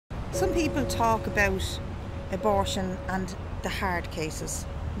Some people talk about abortion and the hard cases.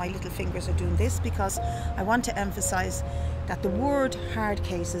 My little fingers are doing this because I want to emphasise that the word hard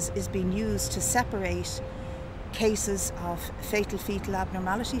cases is being used to separate cases of fatal fetal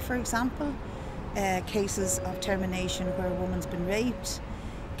abnormality, for example, cases of termination where a woman's been raped,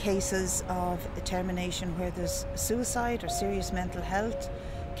 cases of a termination where there's suicide or serious mental health,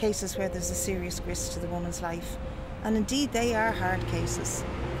 cases where there's a serious risk to the woman's life. And indeed they are hard cases.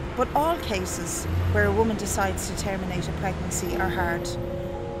 But all cases where a woman decides to terminate a pregnancy are hard.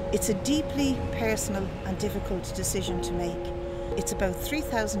 It's a deeply personal and difficult decision to make. It's about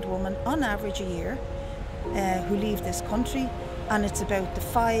 3,000 women on average a year who leave this country, and it's about the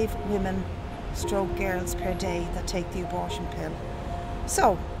 5 women stroke girls per day that take the abortion pill.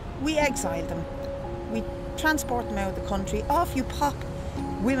 So we exile them, we transport them out of the country. Off you pop,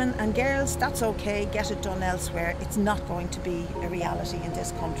 women and girls, that's okay, get it done elsewhere. It's not going to be a reality in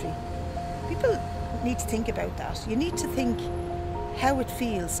this country. People need to think about that. You need to think how it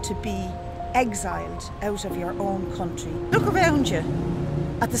feels to be exiled out of your own country. Look around you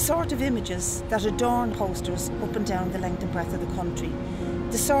at the sort of images that adorn posters up and down the length and breadth of the country.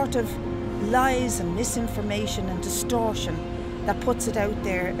 The sort of lies and misinformation and distortion that puts it out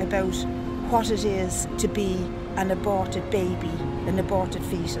there about what it is to be an aborted baby, an aborted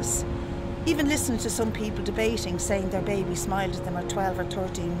fetus. Even listening to some people debating, saying their baby smiled at them at 12 or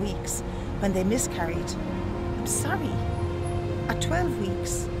 13 weeks when they miscarried. I'm sorry. At 12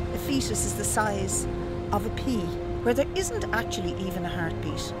 weeks, a fetus is the size of a pea, where there isn't actually even a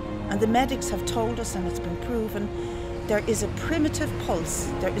heartbeat. And the medics have told us, and it's been proven, there is a primitive pulse.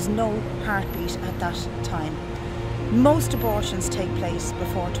 There is no heartbeat at that time. Most abortions take place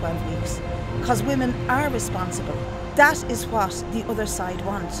before 12 weeks because women are responsible. That is what the other side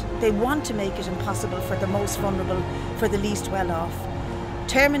want. They want to make it impossible for the most vulnerable, for the least well off.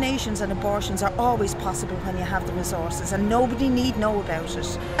 Terminations and abortions are always possible when you have the resources, and nobody need know about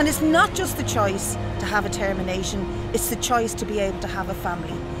it. And it's not just the choice to have a termination, it's the choice to be able to have a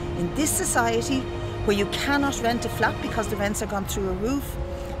family. In this society, where you cannot rent a flat because the rents are gone through a roof,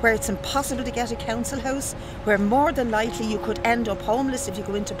 where it's impossible to get a council house, where more than likely you could end up homeless if you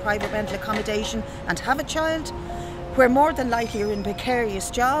go into private rental accommodation and have a child, where more than likely you're in a precarious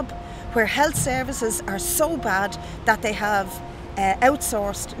job, where health services are so bad that they have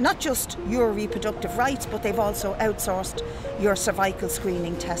outsourced not just your reproductive rights, but they've also outsourced your cervical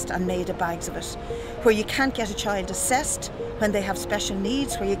screening test and made a bags of it, where you can't get a child assessed when they have special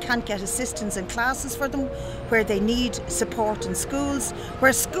needs, where you can't get assistance in classes for them, where they need support in schools,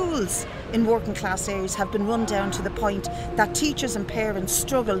 where schools in working class areas have been run down to the point that teachers and parents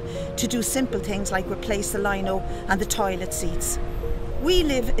struggle to do simple things like replace the lino and the toilet seats. We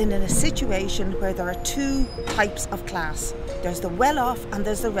live in a situation where there are 2 types of class. There's the well-off and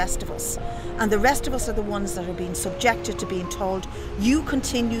there's the rest of us. And the rest of us are the ones that are being subjected to being told, you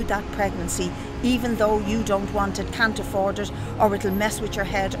continue that pregnancy even though you don't want it, can't afford it, or it'll mess with your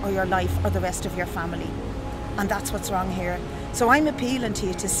head or your life or the rest of your family. And that's what's wrong here. So I'm appealing to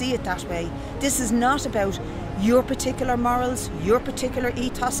you to see it that way. This is not about your particular morals, your particular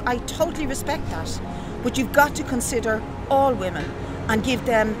ethos. I totally respect that. But you've got to consider all women and give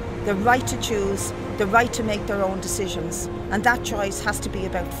them the right to choose, the right to make their own decisions. And that choice has to be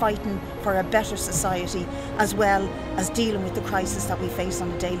about fighting for a better society, as well as dealing with the crisis that we face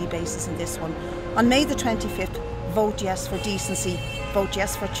on a daily basis in this one. On May the 25th, vote yes for decency, vote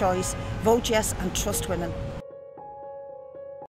yes for choice, vote yes and trust women.